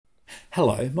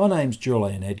Hello, my name's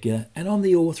Julian Edgar and I'm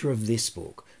the author of this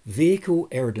book, Vehicle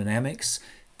Aerodynamics,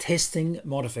 Testing,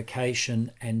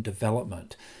 Modification and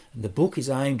Development. And the book is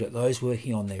aimed at those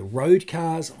working on their road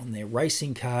cars, on their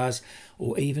racing cars,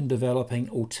 or even developing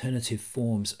alternative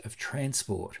forms of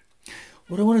transport.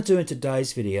 What I want to do in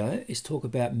today's video is talk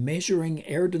about measuring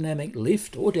aerodynamic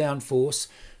lift or downforce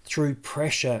through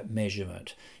pressure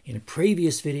measurement. In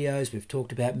previous videos we've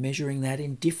talked about measuring that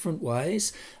in different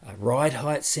ways, ride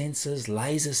height sensors,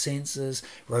 laser sensors,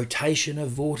 rotation of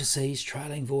vortices,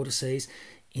 trailing vortices.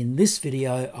 In this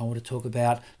video I want to talk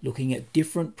about looking at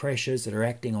different pressures that are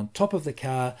acting on top of the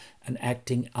car and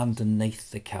acting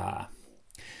underneath the car.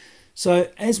 So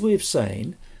as we've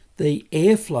seen, the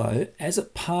airflow, as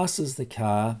it passes the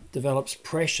car, develops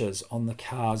pressures on the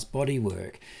car's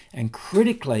bodywork. And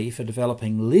critically for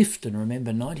developing lift, and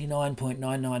remember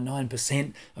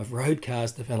 99.999% of road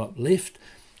cars develop lift,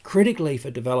 critically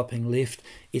for developing lift,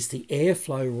 it's the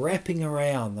airflow wrapping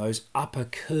around those upper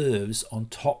curves on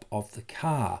top of the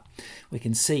car. We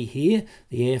can see here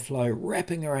the airflow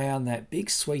wrapping around that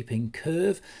big sweeping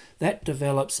curve. That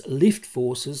develops lift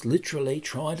forces, literally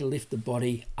trying to lift the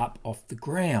body up off the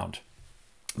ground.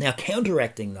 Now,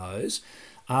 counteracting those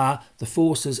are the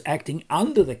forces acting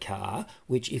under the car,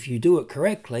 which if you do it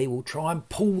correctly will try and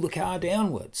pull the car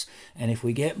downwards. And if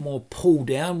we get more pull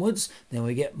downwards, then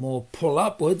we get more pull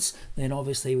upwards, then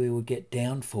obviously we would get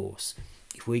downforce.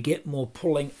 If we get more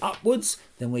pulling upwards,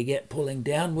 then we get pulling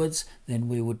downwards, then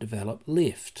we would develop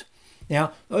lift.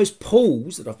 Now, those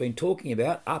pulls that I've been talking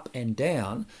about, up and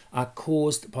down, are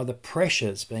caused by the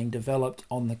pressures being developed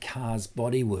on the car's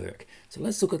bodywork. So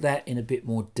let's look at that in a bit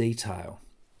more detail.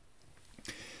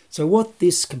 So what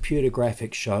this computer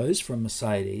graphic shows from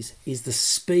Mercedes is the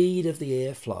speed of the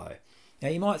airflow. Now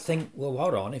you might think, well,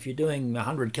 hold on, if you're doing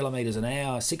 100 kilometres an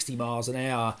hour, 60 miles an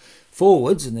hour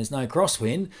forwards and there's no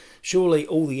crosswind, surely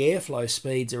all the airflow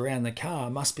speeds around the car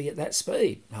must be at that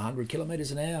speed, 100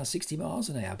 kilometres an hour, 60 miles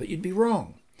an hour. But you'd be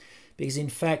wrong, because in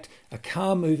fact a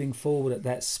car moving forward at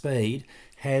that speed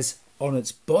has on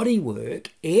its bodywork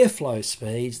airflow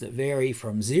speeds that vary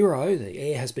from zero, the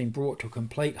air has been brought to a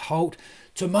complete halt,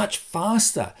 to much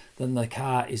faster than the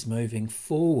car is moving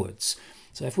forwards.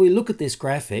 So if we look at this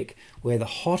graphic, where the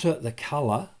hotter the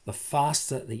colour, the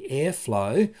faster the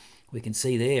airflow, we can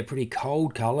see there a pretty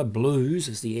cold colour, blues,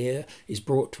 as the air is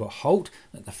brought to a halt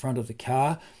at the front of the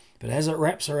car. But as it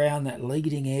wraps around that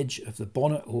leading edge of the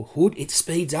bonnet or hood, it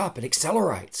speeds up, it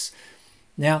accelerates.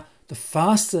 Now, the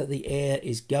faster the air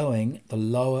is going, the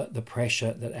lower the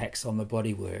pressure that acts on the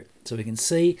bodywork. So we can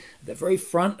see at the very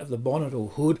front of the bonnet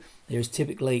or hood, there is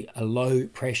typically a low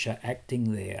pressure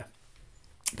acting there.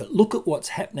 But look at what's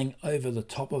happening over the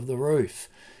top of the roof.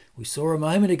 We saw a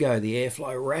moment ago the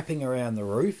airflow wrapping around the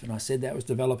roof, and I said that was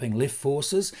developing lift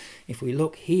forces. If we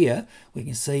look here, we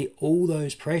can see all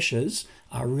those pressures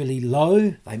are really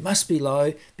low. They must be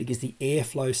low because the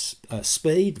airflow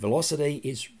speed, velocity,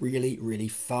 is really, really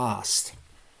fast.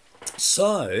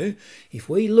 So if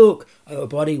we look at our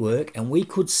bodywork and we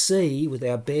could see with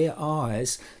our bare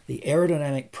eyes the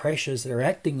aerodynamic pressures that are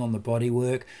acting on the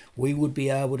bodywork, we would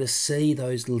be able to see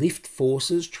those lift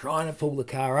forces trying to pull the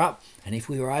car up. And if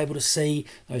we were able to see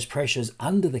those pressures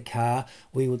under the car,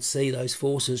 we would see those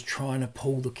forces trying to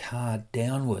pull the car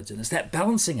downwards. And it's that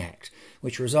balancing act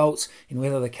which results in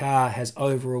whether the car has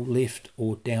overall lift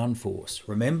or downforce.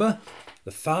 Remember,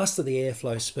 the faster the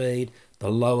airflow speed, the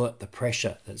lower the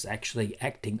pressure that's actually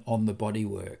acting on the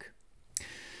bodywork.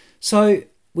 So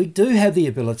we do have the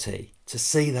ability to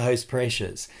see those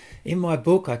pressures. In my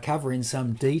book, I cover in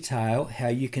some detail how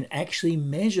you can actually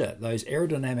measure those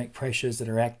aerodynamic pressures that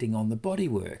are acting on the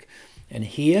bodywork. And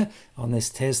here on this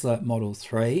Tesla Model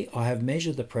 3, I have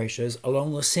measured the pressures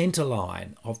along the center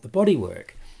line of the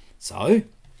bodywork. So,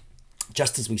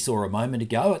 just as we saw a moment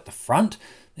ago at the front,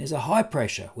 there's a high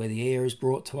pressure where the air is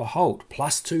brought to a halt,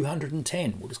 plus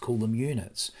 210, we'll just call them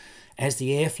units. As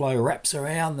the airflow wraps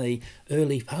around the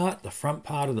early part, the front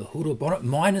part of the hood or bonnet,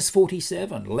 minus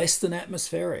 47, less than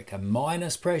atmospheric. A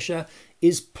minus pressure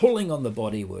is pulling on the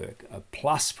bodywork. A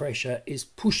plus pressure is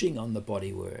pushing on the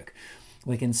bodywork.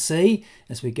 We can see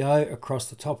as we go across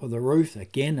the top of the roof,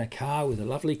 again a car with a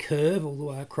lovely curve all the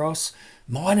way across,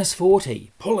 minus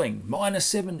 40, pulling,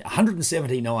 minus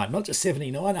 179, not just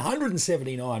 79,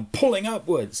 179, pulling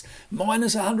upwards,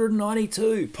 minus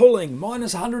 192, pulling,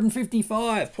 minus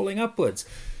 155, pulling upwards.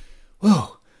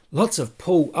 Well, lots of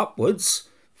pull upwards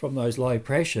from those low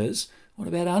pressures. What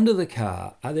about under the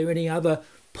car? Are there any other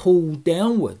pull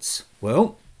downwards?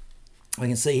 Well, we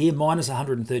can see here minus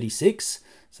 136.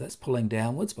 So that's pulling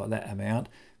downwards by that amount.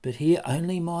 But here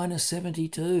only minus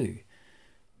 72.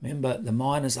 Remember, the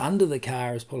minus under the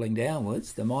car is pulling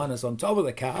downwards, the minus on top of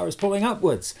the car is pulling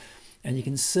upwards. And you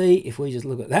can see if we just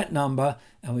look at that number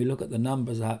and we look at the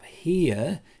numbers up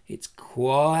here, it's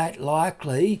quite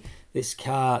likely this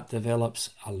car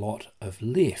develops a lot of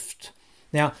lift.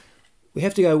 Now, we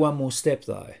have to go one more step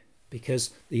though,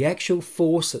 because the actual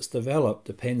force that's developed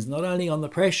depends not only on the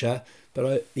pressure,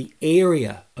 but the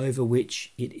area over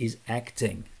which it is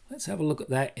acting. Let's have a look at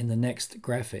that in the next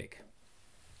graphic.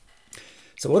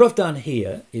 So what I've done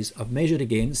here is I've measured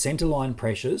again centerline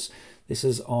pressures. This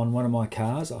is on one of my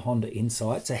cars, a Honda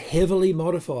Insight. It's a heavily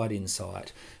modified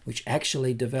Insight, which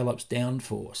actually develops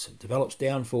downforce. It develops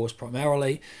downforce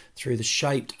primarily through the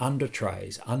shaped under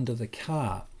trays under the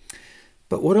car.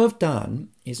 But what I've done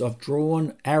is I've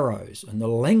drawn arrows, and the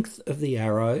length of the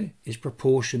arrow is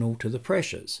proportional to the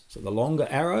pressures. So the longer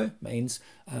arrow means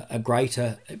a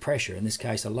greater pressure, in this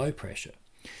case a low pressure.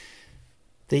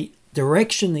 The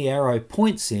direction the arrow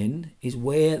points in is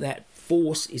where that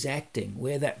force is acting,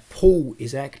 where that pull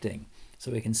is acting.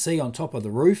 So we can see on top of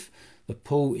the roof, the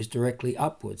pull is directly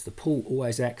upwards. The pull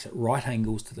always acts at right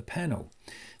angles to the panel.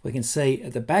 We can see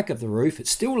at the back of the roof,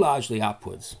 it's still largely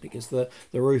upwards because the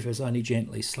roof is only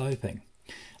gently sloping.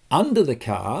 Under the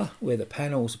car, where the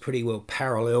panels are pretty well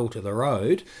parallel to the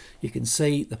road, you can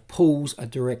see the pulls are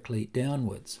directly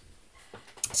downwards.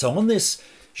 So on this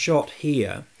shot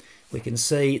here, we can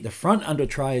see the front under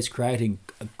tray is creating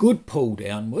a good pull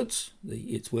downwards.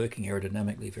 It's working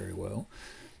aerodynamically very well.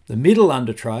 The middle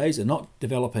under trays are not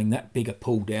developing that big a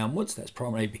pull downwards. That's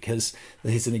primarily because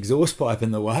there's an exhaust pipe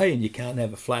in the way and you can't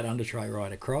have a flat under tray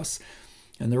right across.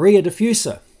 And the rear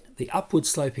diffuser, the upward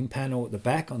sloping panel at the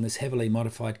back on this heavily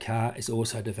modified car, is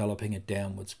also developing a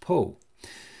downwards pull.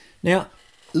 Now,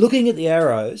 looking at the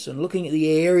arrows and looking at the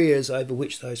areas over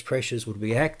which those pressures would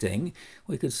be acting,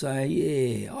 we could say,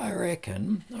 yeah, I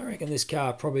reckon this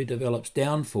car probably develops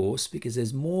downforce because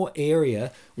there's more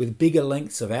area with bigger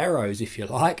lengths of arrows, if you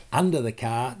like, under the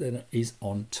car than it is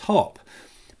on top.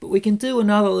 But we can do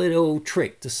another little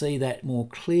trick to see that more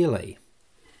clearly.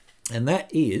 And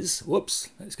that is, whoops,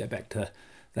 let's go back to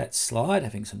that slide,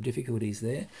 having some difficulties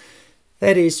there.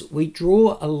 That is, we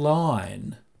draw a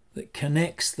line that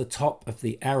connects the top of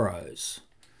the arrows.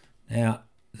 Now,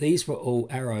 these were all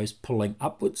arrows pulling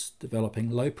upwards, developing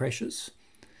low pressures.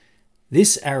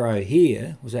 This arrow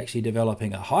here was actually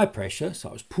developing a high pressure, so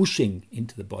it was pushing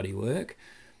into the bodywork.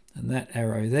 And that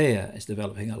arrow there is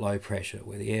developing a low pressure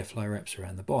where the airflow wraps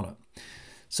around the bonnet.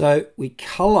 So we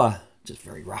colour, just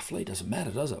very roughly, doesn't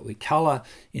matter, does it? We colour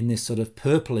in this sort of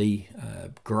purpley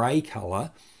grey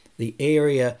colour the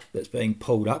area that's being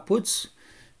pulled upwards,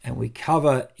 and we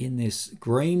cover in this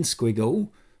green squiggle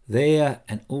there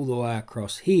and all the way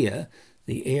across here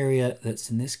the area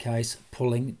that's in this case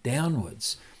pulling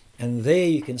downwards. And there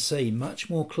you can see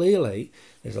much more clearly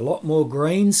there's a lot more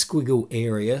green squiggle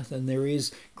area than there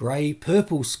is grey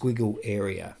purple squiggle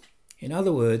area. In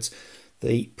other words,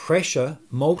 the pressure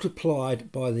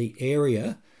multiplied by the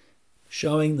area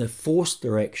showing the force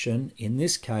direction in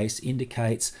this case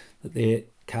indicates that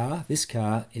this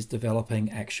car is developing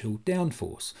actual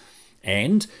downforce.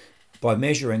 And by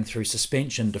measuring through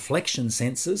suspension deflection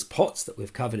sensors, POTS, that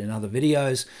we've covered in other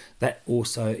videos, that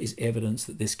also is evidence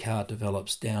that this car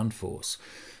develops downforce.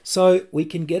 So we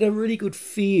can get a really good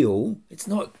feel. It's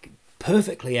not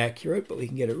perfectly accurate, but we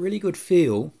can get a really good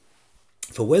feel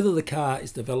for whether the car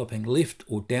is developing lift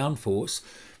or downforce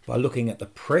by looking at the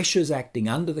pressures acting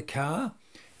under the car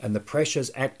and the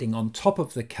pressures acting on top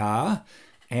of the car,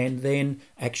 and then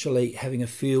actually having a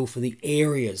feel for the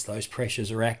areas those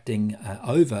pressures are acting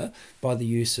over by the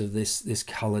use of this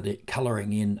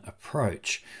colouring in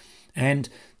approach. And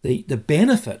the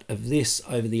benefit of this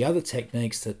over the other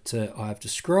techniques that I've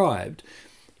described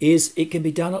is it can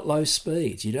be done at low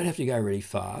speeds. You don't have to go really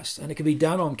fast, and it can be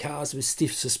done on cars with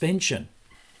stiff suspension.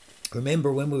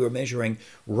 Remember when we were measuring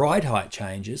ride height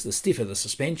changes, the stiffer the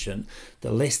suspension,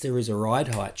 the less there is a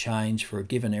ride height change for a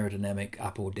given aerodynamic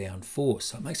up or down force.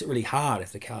 So it makes it really hard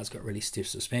if the car's got really stiff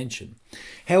suspension.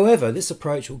 However, this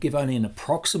approach will give only an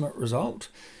approximate result.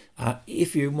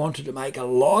 If you wanted to make a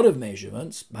lot of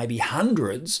measurements, maybe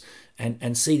hundreds,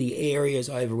 and see the areas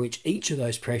over which each of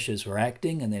those pressures were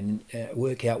acting, and then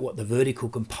work out what the vertical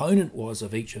component was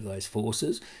of each of those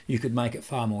forces, you could make it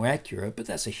far more accurate, but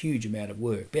that's a huge amount of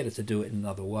work. Better to do it in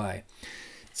another way.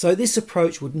 So this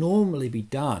approach would normally be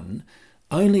done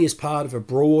only as part of a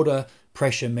broader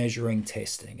pressure measuring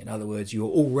testing. In other words, you're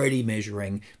already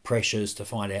measuring pressures to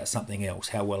find out something else,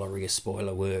 how well a rear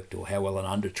spoiler worked or how well an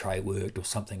under tray worked or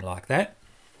something like that.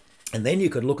 And then you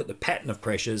could look at the pattern of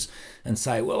pressures and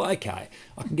say, well, okay,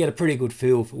 I can get a pretty good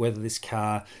feel for whether this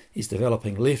car is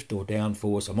developing lift or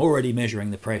downforce. I'm already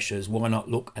measuring the pressures. Why not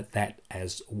look at that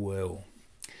as well?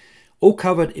 All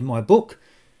covered in my book.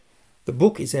 The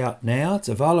book is out now. It's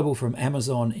available from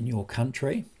Amazon in your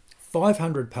country.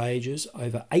 500 pages,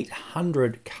 over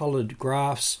 800 coloured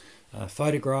graphs,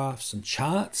 photographs and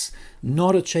charts.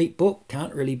 Not a cheap book,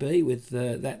 can't really be with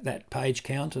that page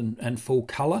count and full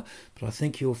colour, but I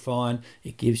think you'll find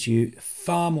it gives you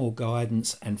far more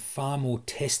guidance and far more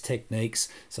test techniques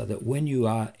so that when you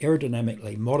are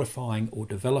aerodynamically modifying or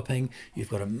developing, you've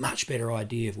got a much better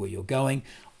idea of where you're going.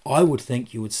 I would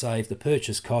think you would save the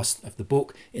purchase cost of the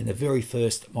book in the very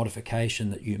first modification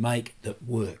that you make that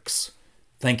works.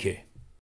 Thank you.